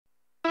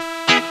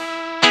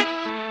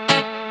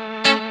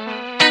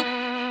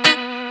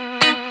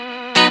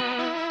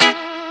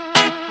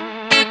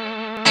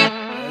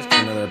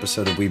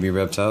episode of WeBe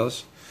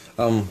Reptiles.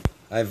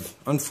 I've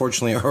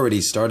unfortunately already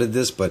started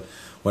this, but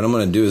what I'm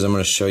going to do is I'm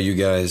going to show you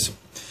guys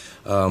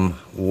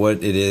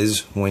what it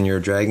is when your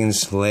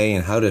dragons lay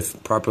and how to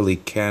properly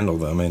candle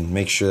them and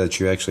make sure that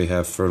you actually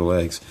have fertile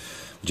eggs.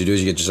 What you do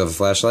is you get yourself a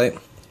flashlight,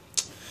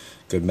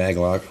 good mag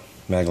lock.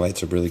 Mag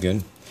lights are really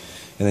good.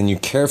 And then you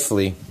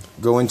carefully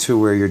go into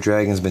where your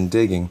dragon's been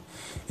digging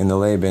in the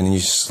lay bin, and you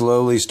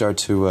slowly start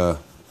to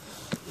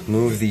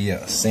move the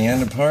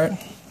sand apart.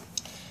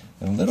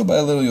 And little by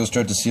little you'll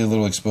start to see a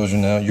little exposure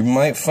now. You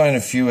might find a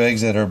few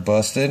eggs that are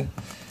busted,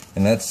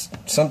 and that's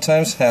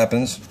sometimes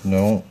happens.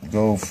 Don't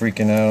go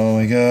freaking out, oh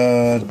my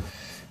god.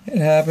 It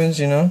happens,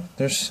 you know.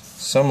 There's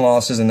some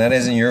losses, and that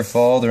isn't your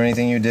fault or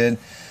anything you did.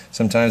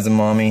 Sometimes the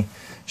mommy,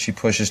 she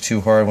pushes too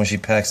hard when she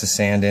packs the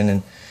sand in,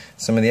 and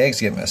some of the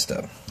eggs get messed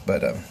up.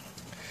 But what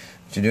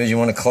you do is you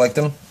want to collect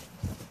them,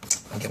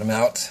 get them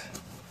out.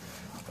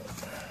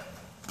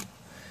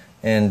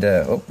 And,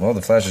 oh, well,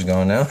 the flash is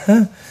gone now.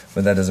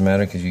 But that doesn't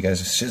matter because you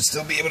guys should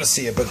still be able to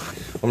see it. But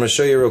I'm going to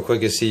show you real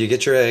quick. You see, you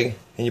get your egg,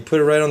 and you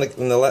put it right on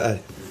the lid,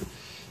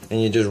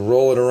 and you just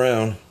roll it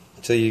around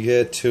until you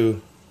get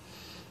to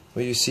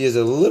what you see is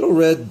a little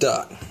red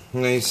dot.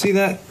 Now, you see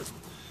that?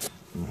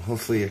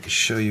 Hopefully I can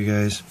show you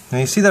guys. Now,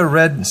 you see that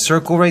red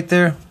circle right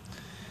there?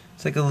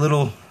 It's like a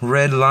little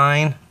red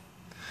line.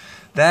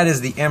 That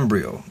is the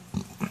embryo.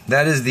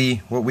 That is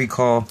what we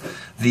call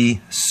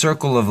the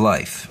circle of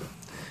life.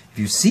 If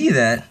you see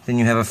that, then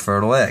you have a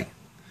fertile egg.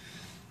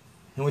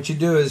 And what you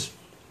do is,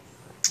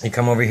 you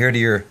come over here to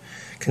your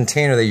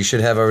container that you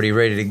should have already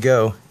ready to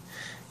go.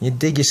 You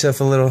dig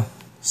yourself a little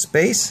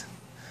space,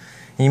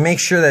 and you make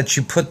sure that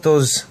you put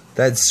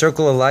that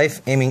circle of life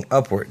aiming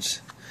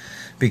upwards.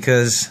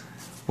 Because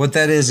what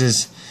that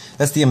is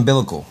that's the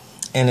umbilical.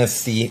 And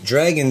if the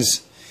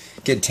dragons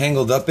get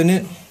tangled up in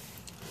it,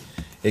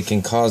 it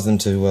can cause them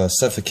to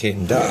suffocate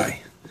and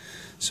die.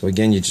 So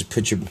again, you just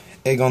put your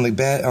egg on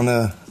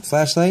the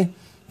flashlight,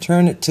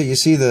 turn it till you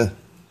see sorry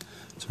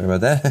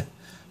about that,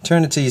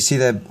 turn it till you see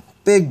that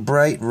big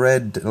bright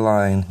red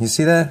line. You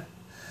see that?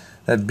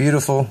 That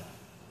beautiful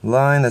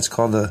line that's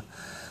called the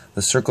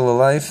circle of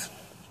life.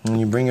 And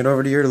you bring it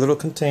over to your little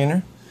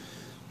container.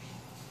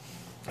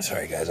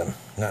 Sorry guys, I'm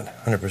not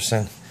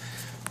 100%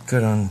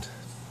 good on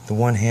the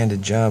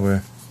one-handed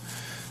job.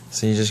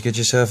 So you just get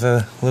yourself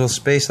a little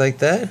space like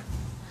that,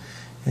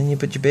 and you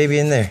put your baby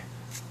in there.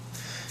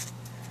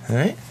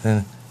 Alright,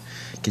 then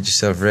get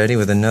yourself ready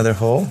with another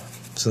hole,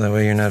 so that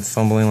way you're not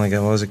fumbling like I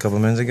was a couple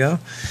minutes ago.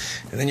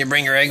 And then you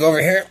bring your egg over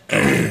here,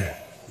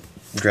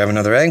 grab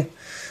another egg,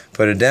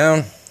 put it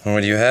down, and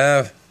what do you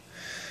have?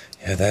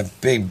 You have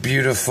that big,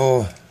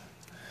 beautiful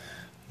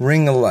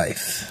ring of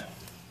life.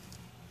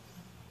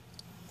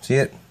 See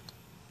it?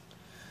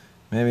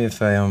 Maybe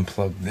if I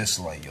unplug this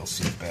light, you'll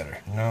see it better.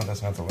 No,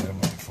 that's not the light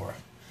I'm looking for.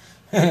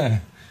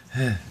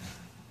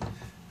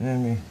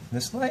 Maybe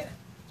this light?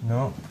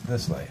 No,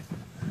 this light.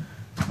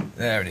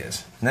 There it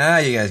is. Now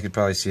you guys could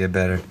probably see it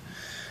better.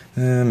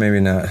 Maybe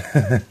not.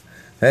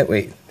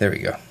 Wait, there we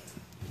go.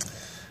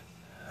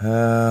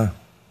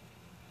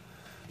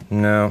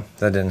 No,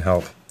 that didn't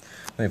help.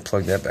 Let me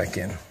plug that back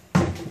in.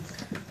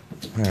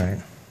 Alright.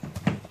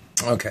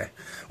 Okay.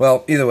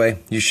 Well, either way,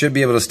 you should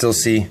be able to still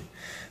see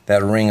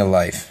that ring of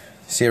life.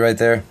 See it right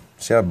there?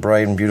 See how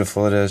bright and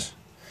beautiful it is?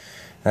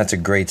 That's a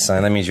great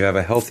sign. That means you have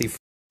a healthy...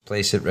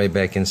 Place it right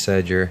back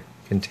inside your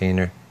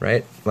container,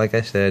 right? Like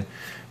I said,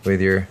 with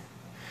your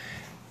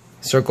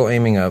circle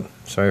aiming up.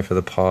 Sorry for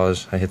the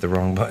pause. I hit the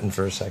wrong button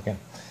for a second.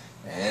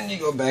 And you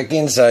go back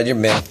inside your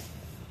bin.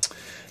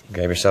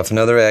 Grab yourself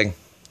another egg.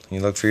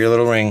 You look for your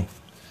little ring.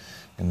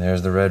 And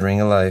there's the red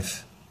ring of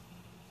life.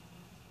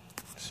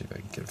 Let's see if I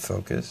can get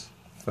focus.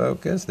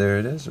 Focus. There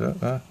it is.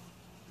 And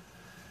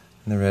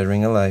the red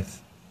ring of life.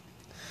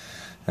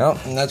 Well,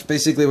 and that's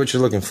basically what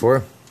you're looking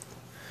for.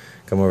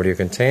 Come over to your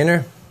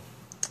container.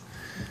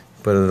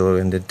 Put a little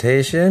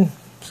indentation.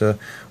 So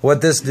what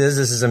this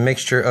is a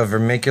mixture of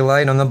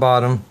vermiculite on the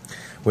bottom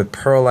with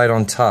perlite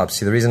on top.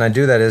 See, the reason I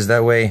do that is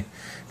that way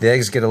the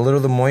eggs get a little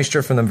of the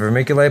moisture from the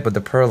vermiculite, but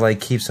the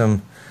perlite keeps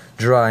them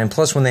dry. And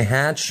plus, when they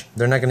hatch,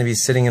 they're not going to be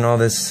sitting in all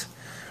this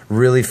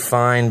really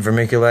fine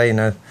vermiculite.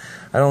 And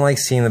I don't like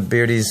seeing the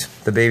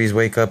babies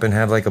wake up and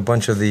have like a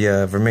bunch of the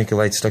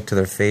vermiculite stuck to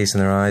their face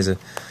and their eyes. It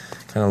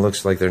kind of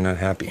looks like they're not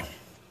happy.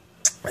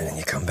 And then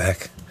you come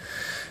back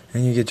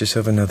and you get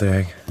yourself another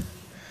egg.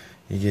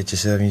 You get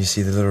yourself and you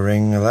see the little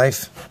ring of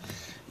life.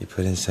 You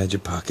put it inside your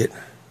pocket.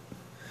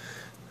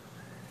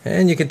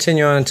 And you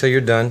continue on until you're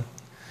done.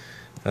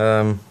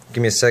 Give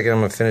me a second, I'm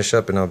going to finish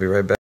up and I'll be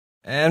right back.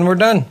 And we're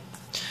done.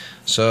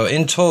 So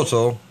in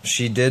total,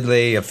 she did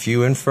lay a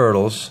few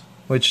infertiles,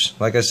 which,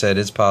 like I said,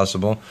 it's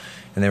possible.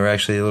 And they were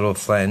actually a little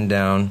flattened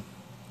down.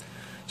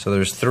 So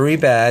there's 3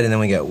 bad, and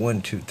then we got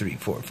 1, 2, 3,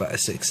 4, 5,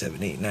 6,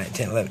 7, 8, 9,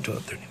 10, 11,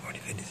 12, 13,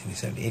 14, 15, 16,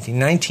 17, 18,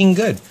 19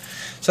 good.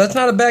 So that's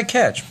not a bad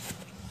catch.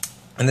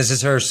 And this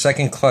is her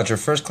second clutch. Her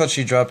first clutch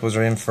she dropped was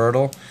her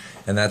infertile,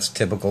 and that's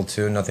typical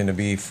too. Nothing to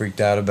be freaked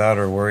out about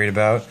or worried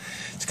about.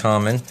 It's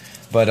common.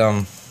 But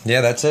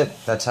yeah, that's it.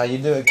 That's how you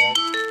do it, guys.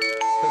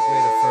 Quick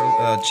way to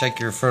check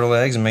your fertile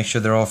eggs and make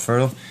sure they're all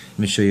fertile. Let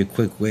me show you a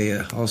quick way.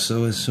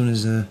 Also, as soon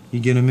as you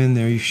get them in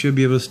there, you should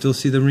be able to still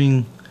see the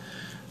ring,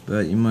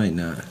 but you might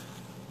not.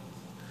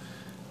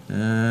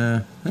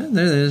 There it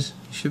is.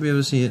 You should be able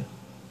to see it.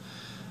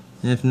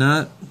 If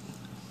not,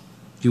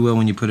 you will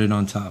when you put it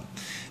on top.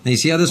 Now you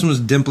see how this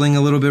one's dimpling a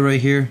little bit right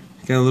here?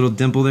 Got a little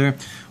dimple there.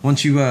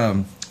 Once you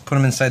put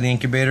them inside the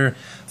incubator,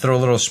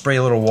 spray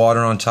a little water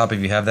on top if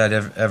you have that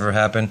ever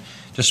happen.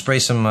 Just spray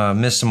some,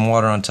 mist some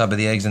water on top of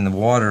the eggs, and the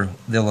water,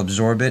 they'll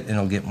absorb it and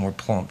it'll get more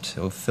plumped.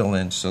 It'll fill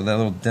in, so that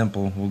little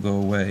dimple will go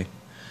away.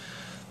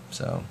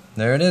 So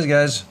there it is,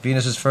 guys.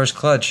 Venus's first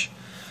clutch.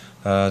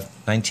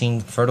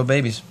 19 fertile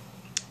babies.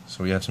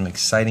 So we have some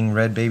exciting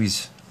red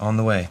babies on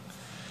the way.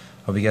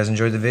 Hope you guys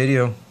enjoyed the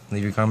video.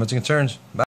 Leave your comments and concerns. Bye.